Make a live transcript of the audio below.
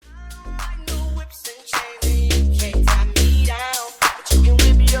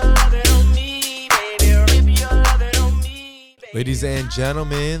Ladies and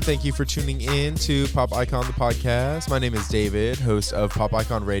gentlemen, thank you for tuning in to Pop Icon the Podcast. My name is David, host of Pop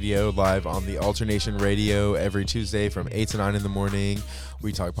Icon Radio, live on the Alternation Radio every Tuesday from 8 to 9 in the morning.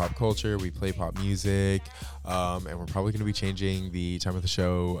 We talk pop culture, we play pop music, and we're probably going to be changing the time of the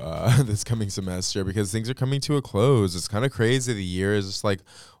show this coming semester because things are coming to a close. It's kind of crazy. The year is just like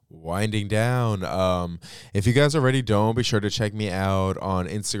winding down. If you guys already don't, be sure to check me out on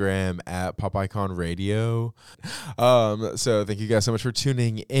Instagram at Pop Icon Radio. So thank you guys so much for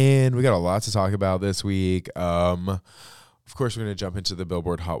tuning in. We got a lot to talk about this week. Of course, we're going to jump into the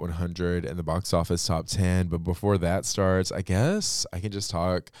Billboard Hot 100 and the box office top 10. But before that starts, I guess I can just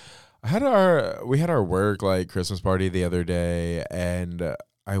talk. We had our work like Christmas party the other day, and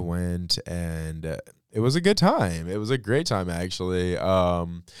I went and it was a good time. It was a great time, actually.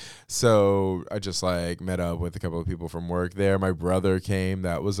 So I just like met up with a couple of people from work there. My brother came.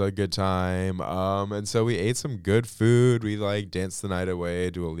 That was a good time. And so we ate some good food. We like danced the night away,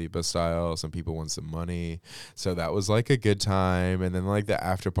 Dua Lipa style. Some people won some money. So that was like a good time. And then like the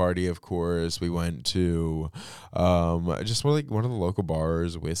after party, of course, we went to just like one of the local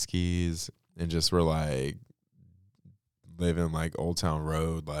bars, Whiskey's, and just were like living like Old Town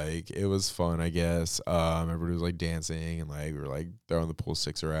Road. Like it was fun, I guess. Everybody was like dancing and like we were like throwing the pool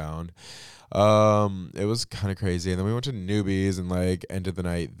sticks around. It was kind of crazy. And then we went to Newbies and like ended the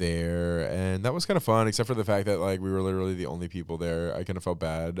night there, and that was kind of fun, except for the fact that like we were literally the only people there. I kind of felt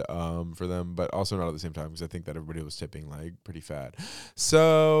bad for them, but also not at the same time because I think that everybody was tipping like pretty fat.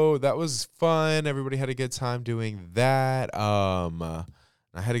 So that was fun. Everybody had a good time doing that.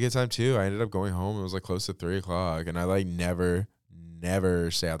 I had a good time too. I ended up going home. It was like close to 3:00, and I like never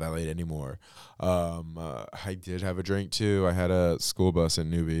stay out that late anymore. I did have a drink too. I had a school bus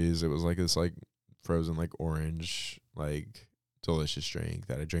in Newbies. It was like this like frozen like orange like delicious drink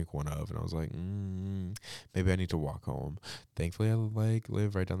that I drank one of, and I was like, maybe I need to walk home. Thankfully, I like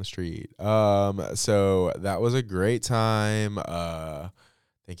live right down the street. So that was a great time.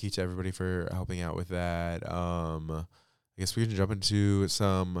 Thank you to everybody for helping out with that. I guess we can jump into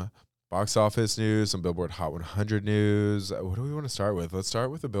some box office news, some Billboard Hot 100 news. What do we want to start with? Let's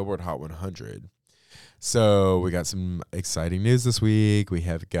start with the Billboard Hot 100. So we got some exciting news this week.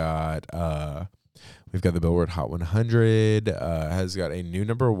 We've got the Billboard Hot 100 has got a new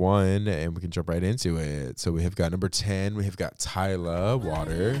number 1, and we can jump right into it. So we have got number 10. We have got Tyla,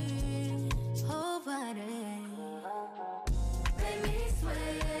 Water.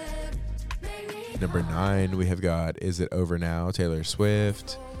 Number 9, we have got Is It Over Now, Taylor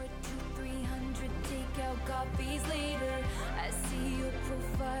Swift.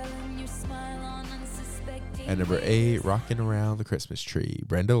 And number 8, Rockin' Around the Christmas Tree,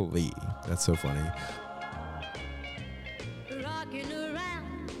 Brenda Lee. That's so funny.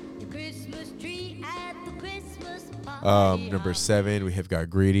 Number 7, we have got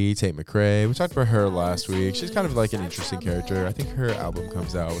Greedy, Tate McRae. We talked about her last week. She's kind of like an interesting character. I think her album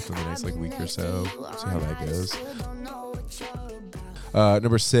comes out within the next like week or so. See how that goes.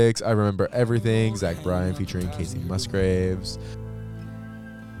 Number 6, I Remember Everything, Zach Bryan featuring Casey Musgraves.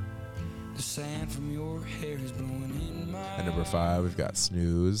 And number 5, we've got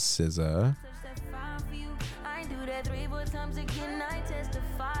Snooze, SZA.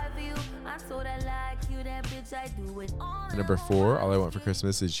 And number 4, All I Want for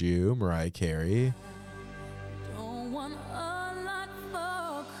Christmas Is You, Mariah Carey. Don't want a lot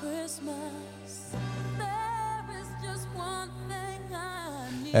for Christmas. There is just one thing I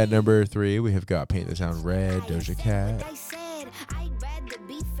need. At number 3, we have got Paint the Town Red, Doja Cat.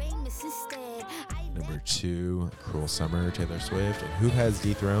 Number 2, Cruel Summer, Taylor Swift. And who has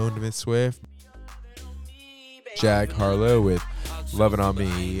dethroned Miss Swift? Jack Harlow with Lovin' On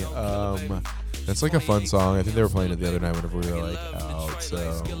Me. That's like a fun song. I think they were playing it the other night whenever we were like out.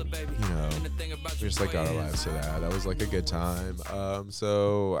 So, we just like got our lives to that. That was like a good time.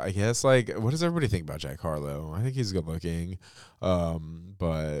 So I guess like, what does everybody think about Jack Harlow? I think he's good looking.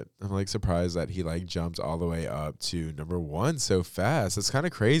 But I'm like surprised that he like jumped all the way up to number 1 so fast. It's kind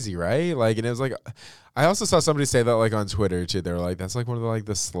of crazy, right? Like, and it was like, I also saw somebody say that like on Twitter too. They were like, that's like one of the like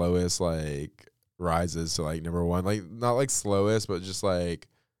the slowest like rises to like number 1. Like not like slowest, but just like,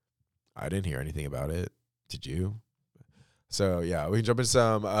 I didn't hear anything about it. Did you? So, yeah, we can jump into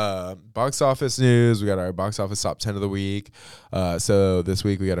some box office news. We got our box office top 10 of the week. So this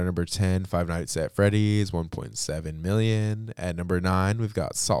week we got our number 10, Five Nights at Freddy's, 1.7 million. At number 9, we've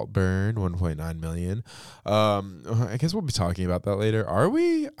got Saltburn, 1.9 million. I guess we'll be talking about that later. Are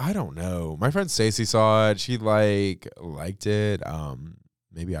we? I don't know. My friend Stacy saw it. She liked it.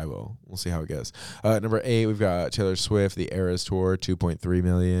 Maybe I will. We'll see how it goes. Number 8, we've got Taylor Swift, The Eras Tour, 2.3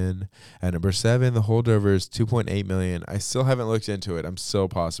 million. At number 7, The Holdovers, 2.8 million. I still haven't looked into it. I'm still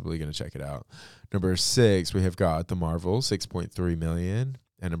possibly going to check it out. Number 6, we have got The Marvel, 6.3 million.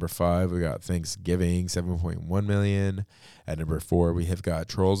 At number 5, we got Thanksgiving, 7.1 million. At number 4, we have got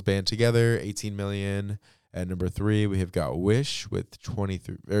Trolls Band Together, 18 million. At number 3, we have got Wish with 20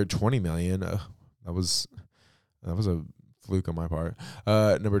 million. That was a fluke on my part.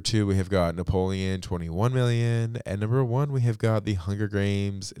 Number 2, we have got Napoleon, 21 million. And number 1, we have got The Hunger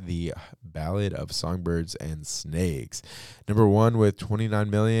Games, The Ballad of Songbirds and Snakes. Number 1 with 29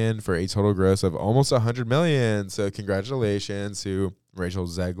 million for a total gross of almost 100 million. So congratulations to Rachel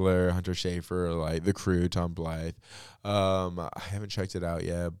Zegler, Hunter Schafer, like the crew, Tom Blythe. I haven't checked it out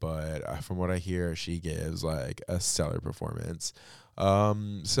yet, but from what I hear, she gives like a stellar performance.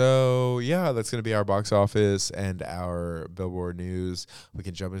 So yeah, that's going to be our box office and our Billboard news. We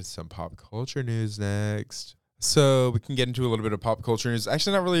can jump into some pop culture news next. So we can get into a little bit of pop culture news.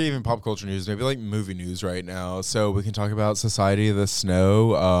 Actually, not really even pop culture news, maybe like movie news right now. So we can talk about Society of the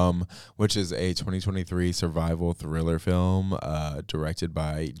Snow, which is a 2023 survival thriller film directed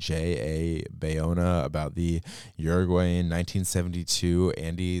by J.A. Bayona about the Uruguayan 1972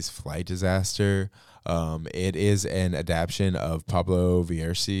 Andes flight disaster. It is an adaptation of Pablo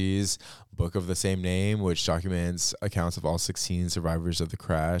Vierci's book of the same name, which documents accounts of all 16 survivors of the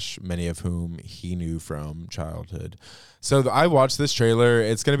crash, many of whom he knew from childhood. So I watched this trailer.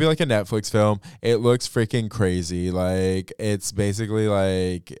 It's going to be like a Netflix film. It looks freaking crazy. Like, it's basically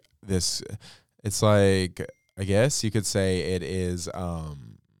like this. It's like, I guess you could say it is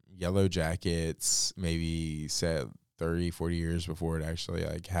Yellow Jackets, maybe set 30-40 years before it actually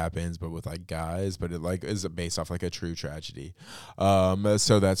like happens, but with like guys, but it like is based off like a true tragedy.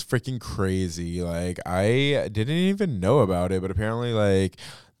 So that's freaking crazy. Like, I didn't even know about it, but apparently like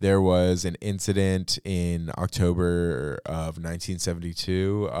there was an incident in October of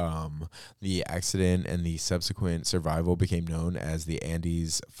 1972. The accident and the subsequent survival became known as the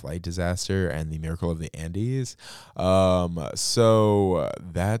Andes flight disaster and the miracle of the Andes. So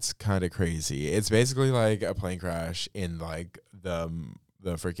that's kind of crazy. It's basically like a plane crash in like the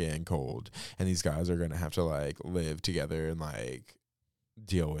freaking cold, and these guys are gonna have to like live together and like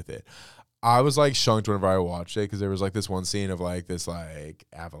deal with it. I was like shunked whenever I watched it because there was like this one scene of like this like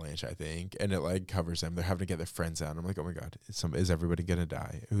avalanche, I think, and it like covers them. They're having to get their friends out. I'm like, oh my god, is everybody gonna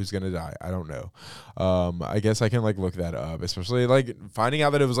die? Who's gonna die? I don't know. I guess I can like look that up, especially like finding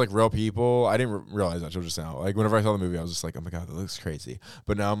out that it was like real people. I didn't realize that until just now. Like whenever I saw the movie, I was just like, oh my god, that looks crazy.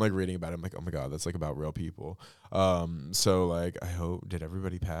 But now I'm like reading about it. I'm like, oh my god, that's like about real people. So like, I hope, did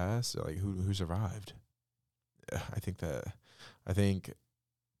everybody pass? Like who survived?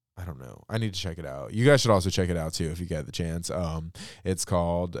 I don't know. I need to check it out. You guys should also check it out too if you get the chance. I'm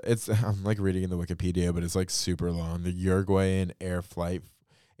like reading in the Wikipedia, but it's like super long. The Uruguayan Air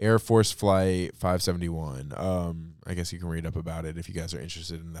Force Flight 571. I guess you can read up about it if you guys are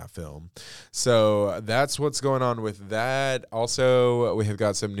interested in that film. So that's what's going on with that. Also, we have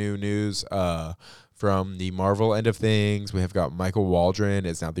got some new news from the Marvel end of things. We have got Michael Waldron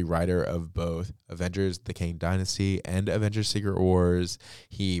is now the writer of both Avengers: The Kang Dynasty and Avengers: Secret Wars.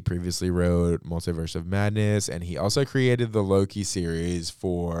 He previously wrote Multiverse of Madness, and he also created the Loki series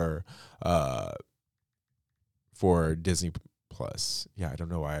for Disney Plus. Yeah, I don't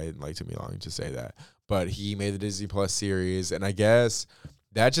know why it like took me long to say that, but he made the Disney Plus series, and I guess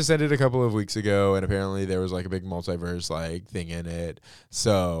that just ended a couple of weeks ago, and apparently there was like a big multiverse like thing in it.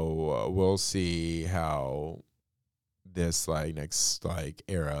 So we'll see how this like next like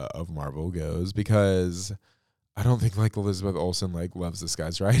era of Marvel goes, because I don't think like Elizabeth Olsen like loves this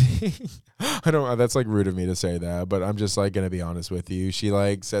guy's writing. I don't. That's like rude of me to say that, but I'm just like gonna be honest with you. She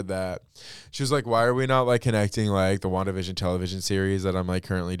like said that she was like, "Why are we not like connecting like the WandaVision television series that I'm like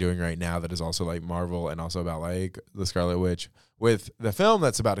currently doing right now that is also like Marvel and also about like the Scarlet Witch with the film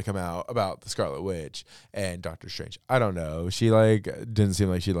that's about to come out about the Scarlet Witch and Doctor Strange?" I don't know. She like didn't seem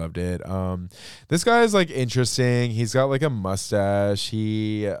like she loved it. This guy is like interesting. He's got like a mustache.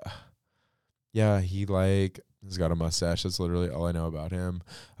 He's got a mustache. That's literally all I know about him.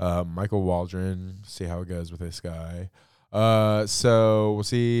 Michael Waldron. See how it goes with this guy. So we'll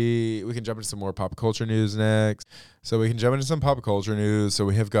see. We can jump into some more pop culture news next. So we have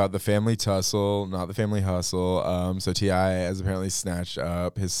got the family tussle, not the family hustle. So T.I. has apparently snatched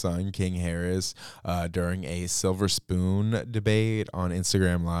up his son, King Harris, during a silver spoon debate on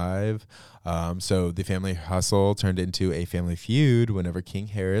Instagram Live. So the family hustle turned into a family feud whenever King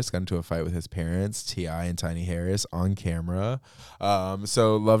Harris got into a fight with his parents, T.I. and Tiny Harris, on camera.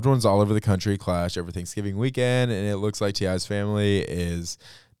 So loved ones all over the country clashed over Thanksgiving weekend, and it looks like T.I.'s family is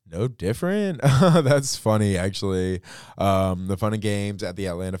no different. That's funny, actually. The fun and games at the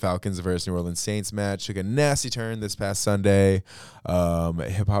Atlanta Falcons versus New Orleans Saints match took a nasty turn this past Sunday.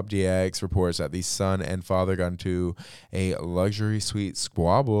 Hip Hop DX reports that the son and father got into a luxury suite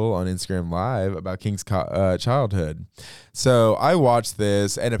squabble on Instagram Live about King's childhood. So I watched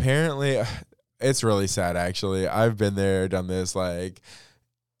this, and apparently it's really sad, actually. I've been there, done this, like,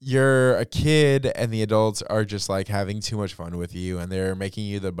 you're a kid and the adults are just like having too much fun with you and they're making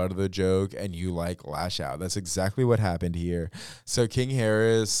you the butt of the joke and you like lash out. That's exactly what happened here. So King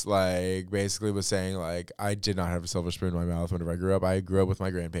Harris like basically was saying like, I did not have a silver spoon in my mouth whenever I grew up. I grew up with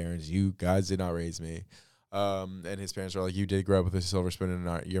my grandparents. You guys did not raise me. And his parents were like, you did grow up with a silver spoon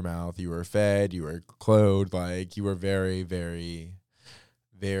in your mouth. You were fed, you were clothed, like you were very, very,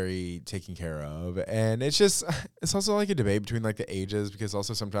 very taken care of. And it's just, it's also like a debate between like the ages, because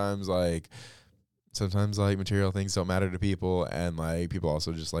also sometimes like material things don't matter to people, and like people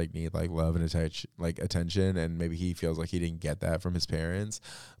also just like need like love and attention, and maybe he feels like he didn't get that from his parents.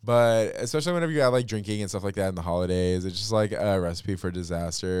 But especially whenever you have like drinking and stuff like that in the holidays, it's just like a recipe for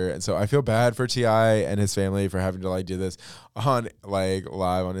disaster. And so I feel bad for T.I. and his family for having to like do this on like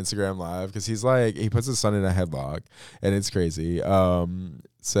live on Instagram Live, because he's like, he puts his son in a headlock and it's crazy.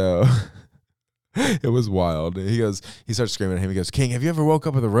 So it was wild. He starts screaming at him. He goes, King, have you ever woke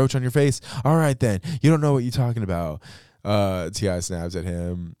up with a roach on your face? All right, then. You don't know what you're talking about. T.I. snaps at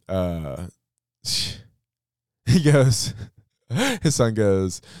him. He goes, his son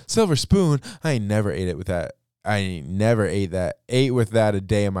goes, silver spoon? I ain't never ate with that a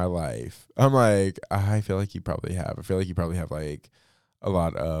day in my life. I'm like, I feel like you probably have. I feel like you probably have like a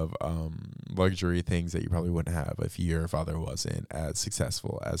lot of luxury things that you probably wouldn't have if your father wasn't as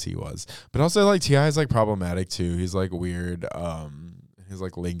successful as he was. But also like T.I. is like problematic too. He's like weird. His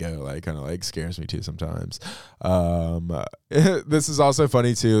like lingo like kind of like scares me too sometimes. This is also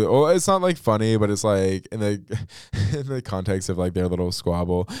funny too. Well, it's not like funny, but it's like in the context of like their little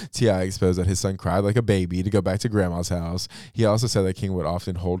squabble, T.I. exposed that his son cried like a baby to go back to grandma's house. He also said that King would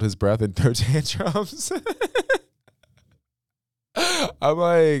often hold his breath and throw tantrums. I'm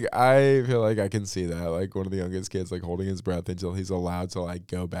like, I feel like I can see that, like one of the youngest kids like holding his breath until he's allowed to like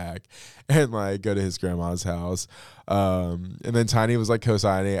go back and like go to his grandma's house. And then Tiny was like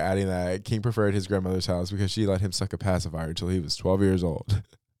co-signing, adding that King preferred his grandmother's house because she let him suck a pacifier until he was 12 years old.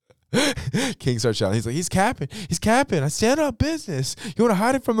 King starts shouting. He's like, he's capping. I stand up business. You want to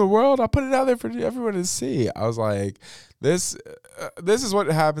hide it from the world? I'll put it out there for everyone to see. I was like, this is what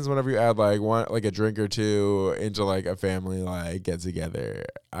happens whenever you add like a drink or two into like a family like get together.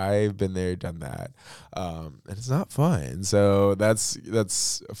 I've been there, done that, and it's not fun. So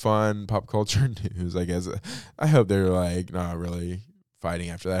that's fun pop culture news, I guess. I hope they're like not really fighting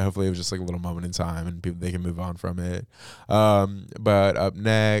after that. Hopefully it was just like a little moment in time and they can move on from it. But up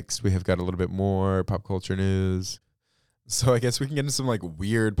next, we have got a little bit more pop culture news. So I guess we can get into some like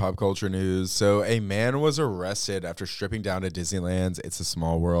weird pop culture news. So a man was arrested after stripping down at Disneyland's It's a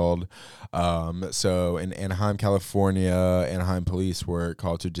Small World. So in Anaheim, California, Anaheim police were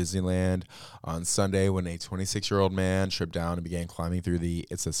called to Disneyland on Sunday when a 26-year-old man stripped down and began climbing through the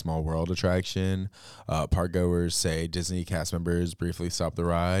It's a Small World attraction. Park goers say Disney cast members briefly stopped the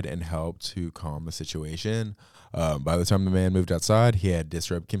ride and helped to calm the situation. By the time the man moved outside, he had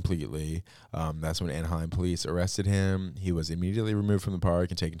disrobed completely. That's when Anaheim police arrested him. He was immediately removed from the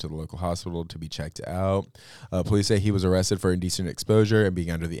park and taken to the local hospital to be checked out. Police say he was arrested for indecent exposure and being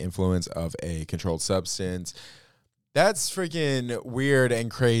under the influence of a controlled substance. That's freaking weird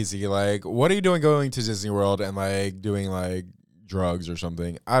and crazy. Like, what are you doing going to Disney World and like doing like drugs or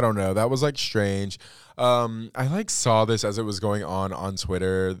something? I don't know. That was like strange. I like saw this as it was going on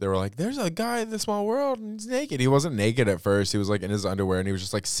Twitter. They were like, there's a guy in the small world and he's naked. He wasn't naked at first. He was like in his underwear and he was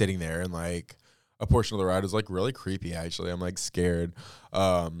just like sitting there, and like a portion of the ride was like really creepy actually. I'm like scared.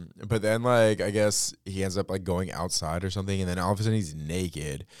 But then like I guess he ends up like going outside or something, and then all of a sudden he's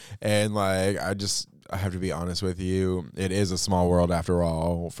naked. And like I have to be honest with you, it is a small world after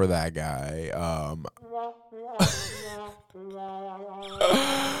all for that guy.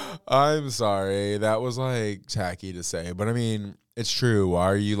 I'm sorry. That was like tacky to say, but I mean, it's true. Why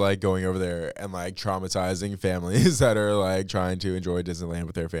are you like going over there and like traumatizing families that are like trying to enjoy Disneyland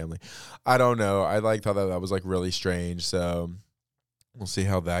with their family? I don't know. I like thought that was like really strange. So we'll see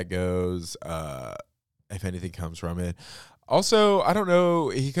how that goes. If anything comes from it. Also, I don't know.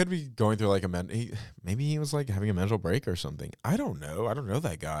 He could be going through like maybe he was like having a mental break or something. I don't know. I don't know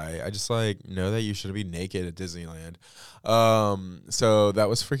that guy. I just like know that you shouldn't be naked at Disneyland. So that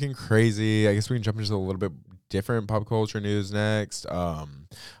was freaking crazy. I guess we can jump into a little bit different pop culture news next.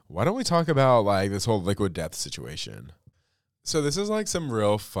 Why don't we talk about like this whole Liquid Death situation? So this is like some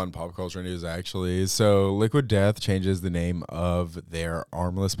real fun pop culture news, actually. So Liquid Death changes the name of their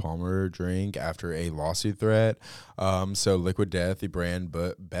Armless Palmer drink after a lawsuit threat. So Liquid Death, the brand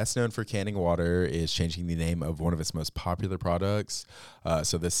but best known for canning water, is changing the name of one of its most popular products.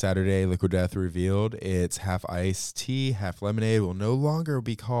 So this Saturday, Liquid Death revealed its half iced tea, half lemonade will no longer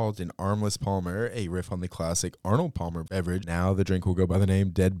be called an Armless Palmer, a riff on the classic Arnold Palmer beverage. Now the drink will go by the name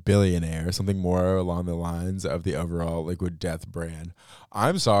Dead Billionaire, something more along the lines of the overall Liquid Death brand.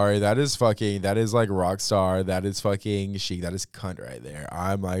 I'm sorry, that is like rock star, that is fucking chic, that is cunt right there.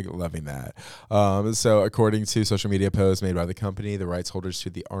 I'm like loving that. So according to social media posts made by the company, the rights holders to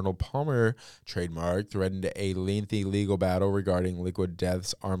the Arnold Palmer trademark threatened a lengthy legal battle regarding Liquid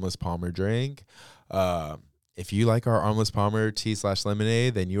Death's Armless Palmer drink. If you like our Armless Palmer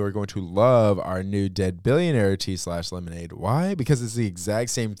tea/lemonade, then you are going to love our new Dead Billionaire tea/lemonade. Why? Because it's the exact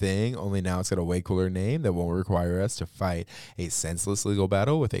same thing, only now it's got a way cooler name that won't require us to fight a senseless legal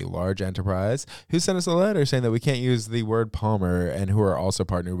battle with a large enterprise who sent us a letter saying that we can't use the word Palmer and who are also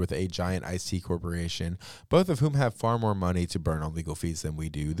partnered with a giant iced tea corporation, both of whom have far more money to burn on legal fees than we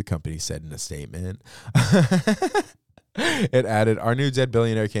do, the company said in a statement. It added, our new Dead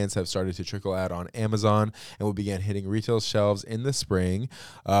Billionaire cans have started to trickle out on Amazon and will begin hitting retail shelves in the spring.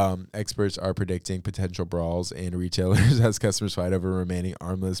 Experts are predicting potential brawls in retailers as customers fight over remaining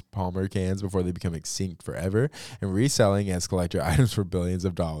Armless Palmer cans before they become extinct forever and reselling as collector items for billions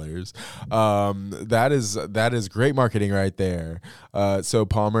of dollars. That is great marketing right there. So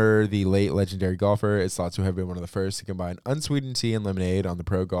Palmer, the late legendary golfer, is thought to have been one of the first to combine unsweetened tea and lemonade on the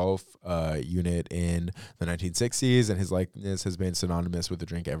pro golf unit in the 1960s, and his likeness has been synonymous with the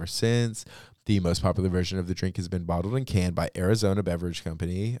drink ever since. The most popular version of the drink has been bottled and canned by Arizona Beverage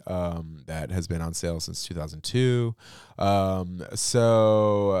Company, that has been on sale since 2002.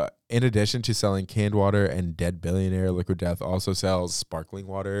 So in addition to selling canned water and Dead Billionaire, Liquid Death also sells sparkling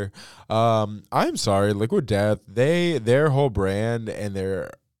water. I'm sorry, Liquid Death, their whole brand and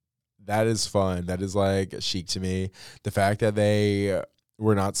that is fun. That is like chic to me. The fact that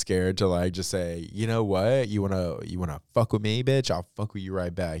we're not scared to like just say, you know what, you wanna fuck with me, bitch, I'll fuck with you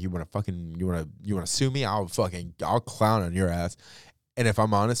right back. You wanna sue me, I'll clown on your ass. And if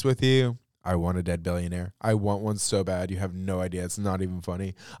I'm honest with you, I want a Dead Billionaire. I want one so bad. You have no idea. It's not even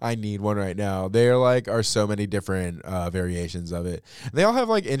funny. I need one right now. There are so many different variations of it. They all have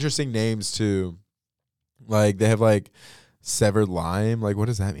like interesting names too. Like they have like severed lime. Like what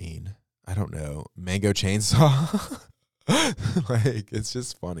does that mean? I don't know. Mango chainsaw. Like it's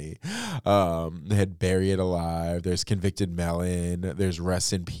just funny. They had Bury It Alive, there's Convicted Melon, there's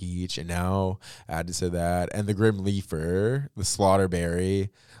Rest in Peach, and now added to that, and the Grim Leafer, the Slaughterberry.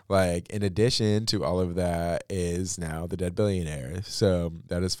 Like in addition to all of that is now the Dead Billionaire. So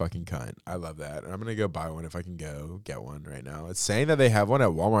that is fucking cunt. I love that. And I'm gonna go buy one if I can go get one right now. It's saying that they have one at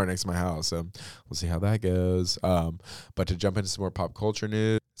Walmart next to my house, so we'll see how that goes. But to jump into some more pop culture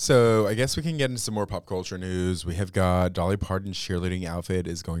news. So I guess we can get into some more pop culture news. We have got Dolly Parton's cheerleading outfit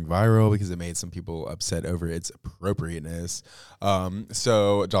is going viral because it made some people upset over its appropriateness.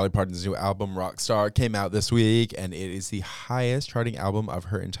 So Dolly Parton's new album, Rockstar, came out this week, and it is the highest charting album of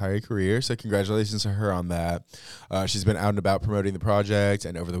her entire career. So congratulations to her on that. She's been out and about promoting the project,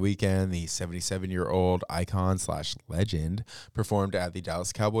 and over the weekend, the 77-year-old icon/legend performed at the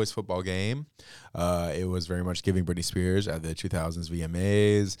Dallas Cowboys football game. It was very much giving Britney Spears at the 2000s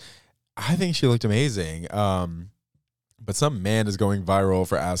VMAs. I think she looked amazing. But some man is going viral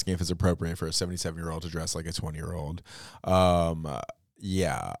for asking if it's appropriate for a 77-year-old to dress like a 20-year-old.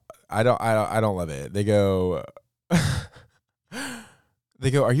 Yeah, I don't love it. They go,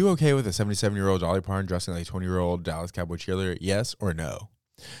 are you okay with a 77-year-old Dolly Parton dressing like a 20-year-old Dallas Cowboy cheerleader? Yes or no?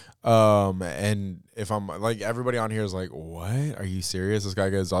 And if I'm like, everybody on here is like, what? Are you serious? This guy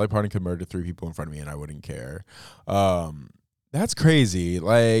goes, Dolly Parton could murder 3 people in front of me and I wouldn't care. That's crazy.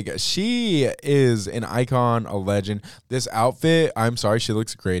 Like, she is an icon, a legend. This outfit, I'm sorry, she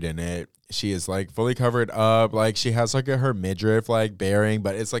looks great in it. She is like fully covered up. Like, she has like her midriff like bearing,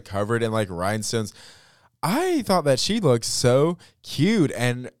 but it's like covered in like rhinestones. I thought that she looked so cute,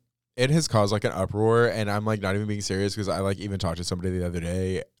 and it has caused like an uproar, and I'm like not even being serious because I like even talked to somebody the other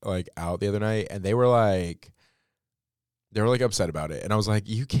day, like out the other night, and they were like upset about it. And I was like,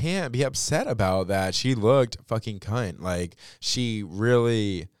 you can't be upset about that. She looked fucking cunt. Like, she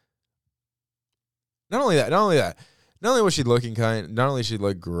really, not only that, not only was she looking not only she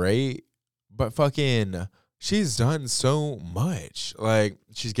looked great, but fucking she's done so much. Like,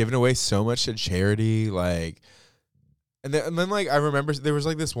 she's given away so much to charity. Like, and then like, I remember there was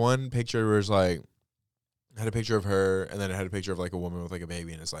like this one picture where it's like, had a picture of her, and then it had a picture of like a woman with like a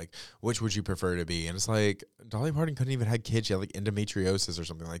baby, and it's like, which would you prefer to be? And it's like, Dolly Parton couldn't even have kids. She had like endometriosis or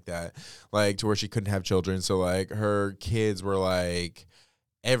something like that, like to where she couldn't have children. So like her kids were like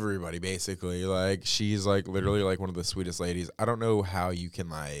everybody basically. Like, she's like literally like one of the sweetest ladies. I don't know how you can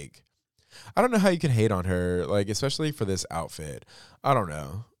hate on her, like, especially for this outfit. I don't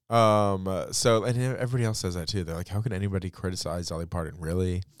know. So, and everybody else says that too. They're like, how can anybody criticize Dolly Parton?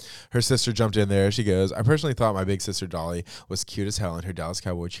 Really? Her sister jumped in there. She goes, I personally thought my big sister Dolly was cute as hell in her Dallas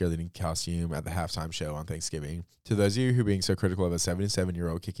Cowboy cheerleading costume at the halftime show on Thanksgiving. To those of you who are being so critical of a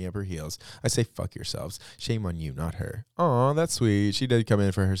 77-year-old kicking up her heels, I say fuck yourselves. Shame on you, not her. Aw, that's sweet. She did come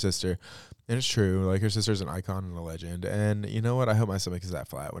in for her sister. And it's true. Like, her sister's an icon and a legend. And you know what? I hope my stomach is that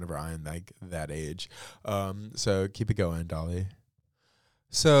flat whenever I'm like that age. So keep it going, Dolly.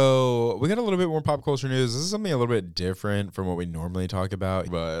 So we got a little bit more pop culture news. This is something a little bit different from what we normally talk about,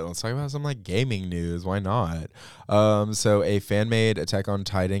 but let's talk about some like gaming news. Why not? So a fan-made Attack on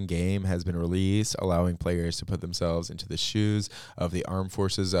Titan game has been released, allowing players to put themselves into the shoes of the armed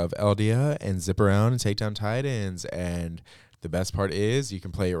forces of Eldia and zip around and take down Titans. And the best part is you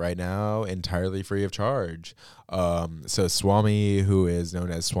can play it right now entirely free of charge. So Swami, who is known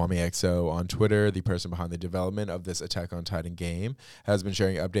as Swami XO on Twitter, the person behind the development of this Attack on Titan game, has been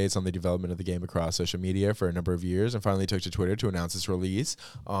sharing updates on the development of the game across social media for a number of years and finally took to Twitter to announce its release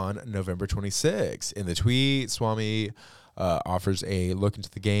on November 26th. In the tweet, Swami offers a look into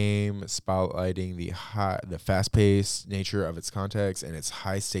the game, spotlighting the fast-paced nature of its context and its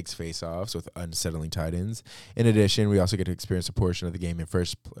high-stakes face-offs with unsettling Titans. In addition, we also get to experience a portion of the game in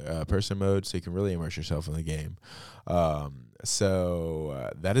first-person mode, so you can really immerse yourself in the game.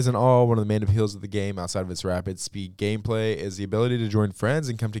 So that isn't all. One of the main appeals of the game, outside of its rapid speed gameplay, is the ability to join friends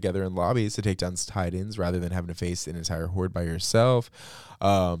and come together in lobbies to take down Titans rather than having to face an entire horde by yourself.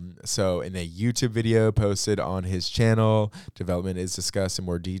 So in a YouTube video posted on his channel, development is discussed in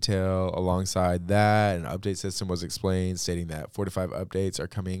more detail. Alongside that, an update system was explained, stating that 4 to 5 updates are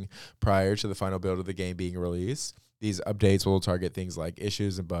coming prior to the final build of the game being released. These updates will target things like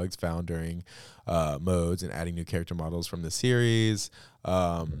issues and bugs found during modes and adding new character models from the series.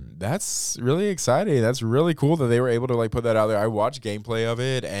 That's really exciting. That's really cool that they were able to like put that out there. I watched gameplay of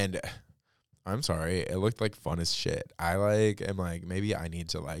it, and I'm sorry, it looked like fun as shit. I am like, maybe I need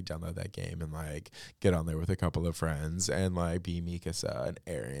to like download that game and like get on there with a couple of friends and like be Mikasa and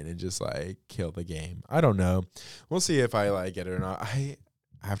Eren and just like kill the game. I don't know. We'll see if I like get it or not. I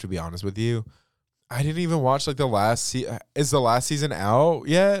have to be honest with you. I didn't even watch like the last is the last season out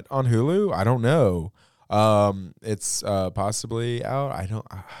yet on Hulu? I don't know. It's possibly out. I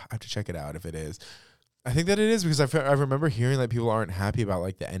have to check it out if it is. I think that it is because I remember hearing that people aren't happy about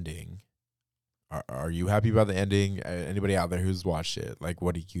like the ending. Are you happy about the ending? Anybody out there who's watched it? Like,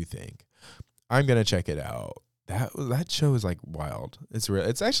 what do you think? I'm gonna check it out. That show is like wild.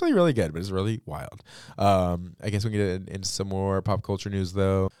 It's actually really good, but it's really wild. I guess we can get into some more pop culture news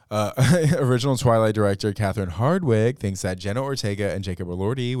though. Original Twilight director Catherine Hardwicke thinks that Jenna Ortega and Jacob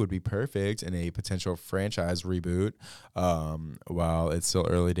Elordi would be perfect in a potential franchise reboot. While it's still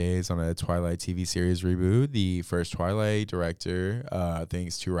early days on a Twilight TV series reboot, the first Twilight director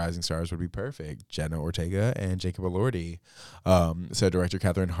thinks 2 rising stars would be perfect: Jenna Ortega and Jacob Elordi. So director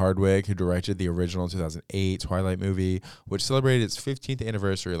Catherine Hardwicke, who directed the original 2008 Twilight movie, which celebrated its 15th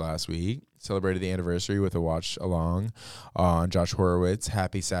anniversary last week, celebrated the anniversary with a watch along on Josh Horowitz's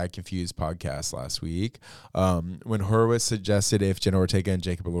Happy, Sad, Confused podcast last week. When Horowitz suggested if Jenna Ortega and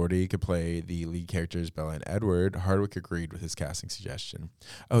Jacob Elordi could play the lead characters Bella and Edward, Hardwicke agreed with his casting suggestion.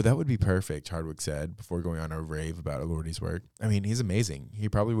 Oh, that would be perfect, Hardwicke said before going on a rave about Elordi's work. I mean, he's amazing. He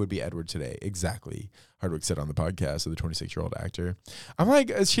probably would be Edward today. Exactly, Hardwicke said on the podcast of the 26-year-old actor. I'm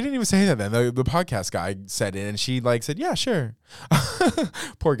like, she didn't even say that then. The podcast guy said it, and she like said, yeah, sure.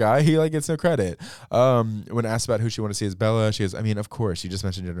 Poor guy. He like gets no credit. When asked about who she wanted to see as Bella, she goes, I mean, of course, you just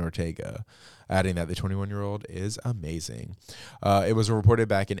mentioned Jenna Ortega, adding that the 21-year-old is amazing. It was reported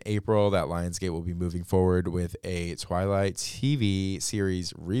back in April that Lionsgate will be moving forward with a Twilight TV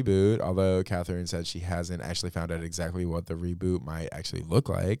series reboot, although Catherine said she hasn't actually found out exactly what the reboot might actually look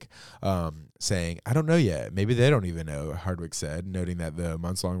like, saying, I don't know yet. Maybe they don't even know, Hardwicke said, noting that the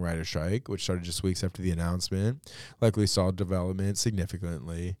months-long writer strike, which started just weeks after the announcement, likely stalled development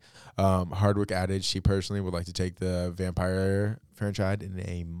significantly. Hardwicke added she personally would like to take the vampire franchise in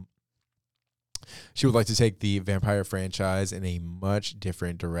a She would like to take the vampire franchise in a much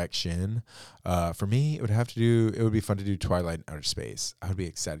different direction. For me, it would be fun to do Twilight in Outer Space. I would be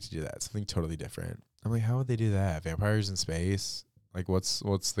excited to do that. Something totally different. I'm like, how would they do that? Vampires in space? Like, what's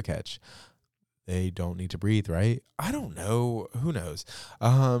the catch? They don't need to breathe, right? I don't know. Who knows?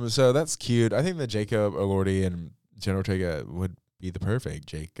 So that's cute. I think that Jacob Elordi and Jenna Ortega would be the perfect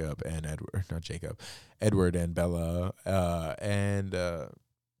Jacob and Edward and Bella.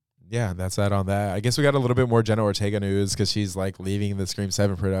 Yeah, that's that on that. I guess we got a little bit more Jenna Ortega news because she's like leaving the Scream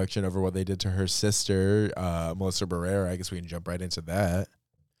 7 production over what they did to her sister, Melissa Barrera. I guess we can jump right into that.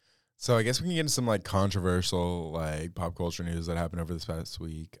 So I guess we can get into some like controversial like pop culture news that happened over this past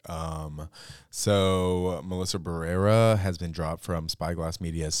week. So Melissa Barrera has been dropped from Spyglass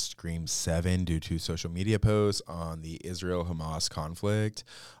Media's Scream 7 due to social media posts on the Israel-Hamas conflict.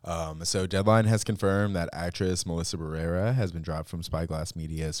 So Deadline has confirmed that actress Melissa Barrera has been dropped from Spyglass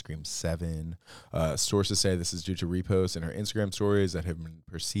Media's Scream 7. Sources say this is due to reposts in her Instagram stories that have been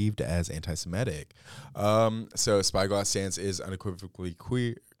perceived as anti-Semitic. So Spyglass stance is unequivocally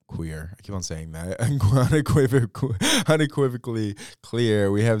queer. I keep on saying that. Unequivocally clear.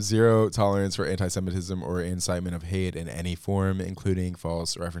 We have zero tolerance for anti-Semitism or incitement of hate in any form, including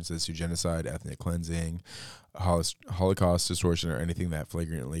false references to genocide, ethnic cleansing, Holocaust distortion, or anything that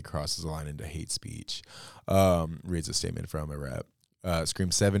flagrantly crosses the line into hate speech. Reads a statement from a rep.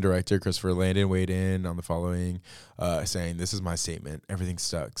 Scream 7 director Christopher Landon weighed in on the following, saying, "This is my statement. Everything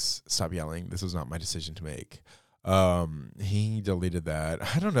sucks. Stop yelling. This was not my decision to make." He deleted that.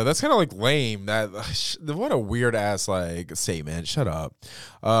 I don't know. That's kind of like lame. What a weird ass like statement. Shut up.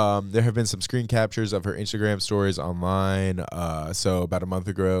 There have been some screen captures of her Instagram stories online. So about a month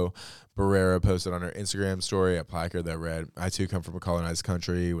ago, Barrera posted on her Instagram story a placard that read, "I too come from a colonized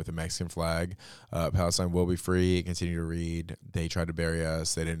country with a Mexican flag. Palestine will be free." Continue to read, "They tried to bury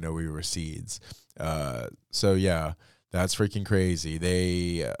us. They didn't know we were seeds." So yeah, that's freaking crazy.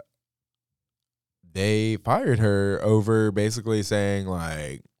 They fired her over basically saying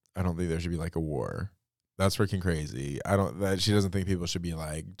like, "I don't think there should be like a war." That's freaking crazy. She doesn't think people should be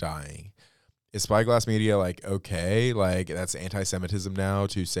like dying. Is Spyglass Media like, okay, like that's anti-Semitism now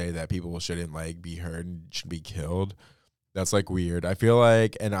to say that people shouldn't like be hurt and should be killed? That's like weird. I feel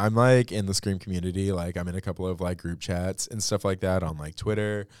like, and I'm like in the Scream community, like I'm in a couple of like group chats and stuff like that on like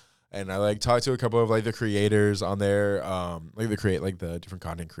Twitter. And I like talk to a couple of like the creators on there, the different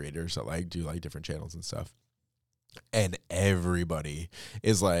content creators that like do like different channels and stuff. And everybody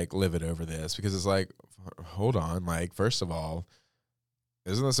is like livid over this because it's like, hold on, like first of all,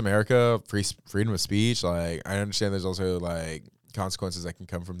 isn't this America? Freedom of speech? Like I understand there's also like consequences that can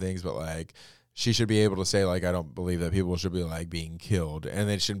come from things, but like she should be able to say like I don't believe that people should be like being killed, and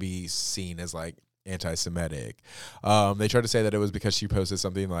it shouldn't be seen as like anti-Semitic. They tried to say that it was because she posted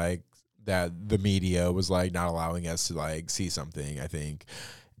something like that the media was like not allowing us to like see something, I think.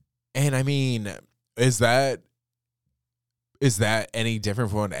 And I mean, is that any different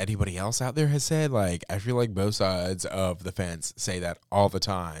from what anybody else out there has said? Like I feel like both sides of the fence say that all the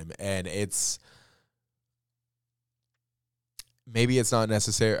time, and maybe it's not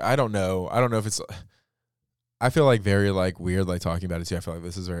necessary. I don't know if it's, I feel like very like weird like talking about it too. I feel like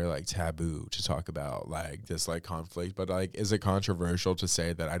this is very like taboo to talk about like this like conflict. But like, is it controversial to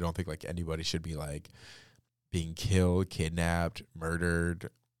say that I don't think like anybody should be like being killed, kidnapped,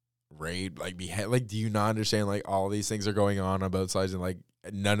 murdered, raped, like like do you not understand like all these things are going on both sides and like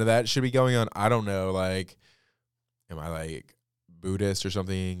none of that should be going on? I don't know. Like, am I like Buddhist or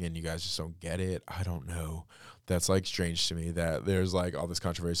something and you guys just don't get it? I don't know. That's like strange to me that there's like all this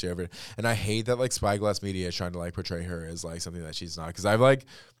controversy over it. And I hate that like Spyglass Media is trying to like portray her as like something that she's not. Because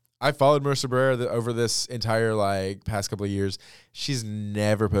I followed Melissa Barrera over this entire like past couple of years. She's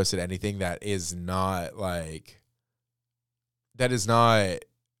never posted anything that is not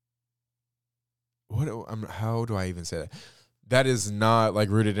how do I even say that? That is not like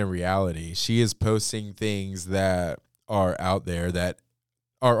rooted in reality. She is posting things that are out there that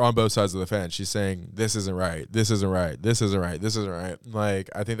are on both sides of the fence. She's saying this isn't right, this isn't right, this isn't right, this isn't right. Like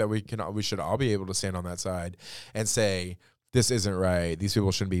I think that we should all be able to stand on that side and say this isn't right. These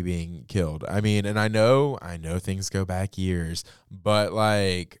people shouldn't be being killed. I mean, and I know things go back years, but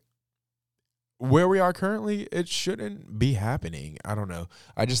like where we are currently, it shouldn't be happening. I don't know.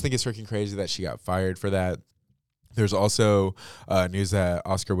 I just think it's freaking crazy that she got fired for that. There's also news that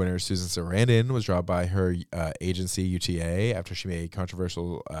Oscar winner Susan Sarandon was dropped by her agency UTA after she made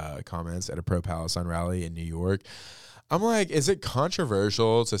controversial comments at a pro-Palestine rally in New York. I'm like, is it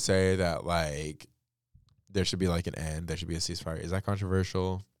controversial to say that like there should be like an end, there should be a ceasefire? Is that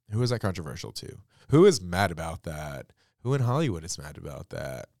controversial? Who is that controversial to? Who is mad about that? Who in Hollywood is mad about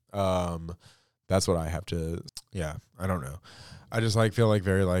that? That's what I have to, yeah, I don't know. I just like feel like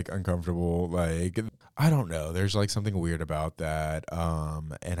very like uncomfortable. Like, I don't know. There's like something weird about that.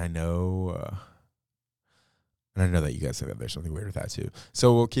 And I know that you guys think that there's something weird with that too.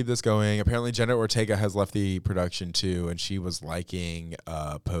 So we'll keep this going. Apparently Jenna Ortega has left the production too, and she was liking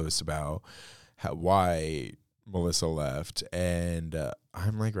posts about why Melissa left, and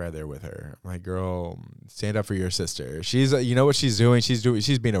I'm like right there with her. I'm like, girl, stand up for your sister. She's, you know what she's doing?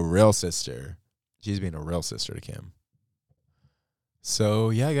 She's being a real sister. She's being a real sister to Kim. So,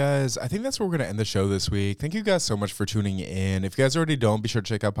 yeah, guys, I think that's where we're going to end the show this week. Thank you guys so much for tuning in. If you guys already don't, be sure to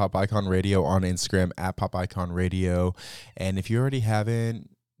check out Pop Icon Radio on Instagram at Pop Icon Radio. And if you already haven't,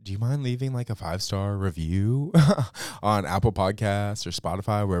 do you mind leaving like a 5-star review on Apple Podcasts or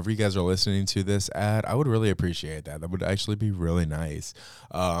Spotify, wherever you guys are listening to this at? I would really appreciate that. That would actually be really nice.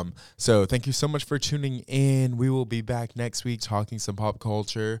 So thank you so much for tuning in. We will be back next week talking some pop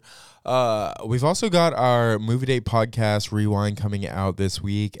culture. We've also got our Movie Date Podcast Rewind coming out this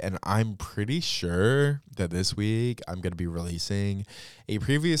week, and I'm pretty sure that this week I'm going to be releasing a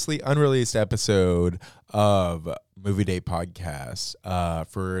previously unreleased episode of Movie Date Podcast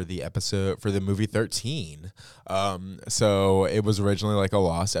for the movie 13. So it was originally like a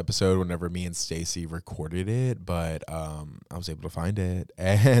lost episode whenever me and Stacy recorded it, but I was able to find it,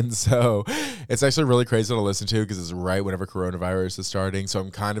 and so it's actually really crazy to listen to because it's right whenever coronavirus is starting. So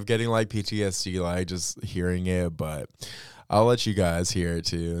I'm kind of getting like PTSD like just hearing it, but I'll let you guys hear it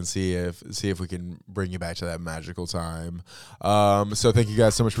too and see if we can bring you back to that magical time. So thank you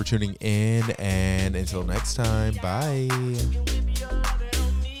guys so much for tuning in, and until next time, bye.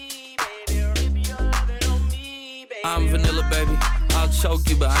 I'm vanilla, baby. I'll choke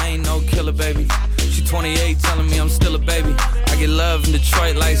you, but I ain't no killer, baby. She 28, telling me I'm still a baby. I get love in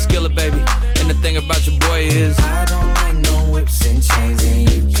Detroit like Skillet, baby. And the thing about your boy is I don't like no whips and chains, and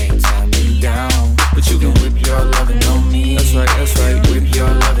you can't tie me down. But you can whip your lovin' on me. That's right. Whip your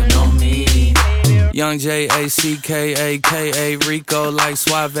lovin' on me. Young Jackaka, Rico like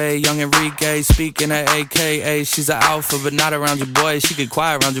Suave, Young Enrique, speaking at AKA. She's an alpha, but not around your boy. She get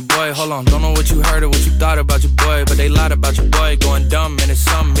quiet around your boy. Hold on, don't know what you heard or what you thought about your boy, but they lied about your boy. Going dumb, and it's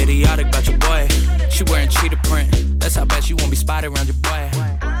something idiotic about your boy. She wearing cheetah print. That's how bad she won't be spotted around your boy.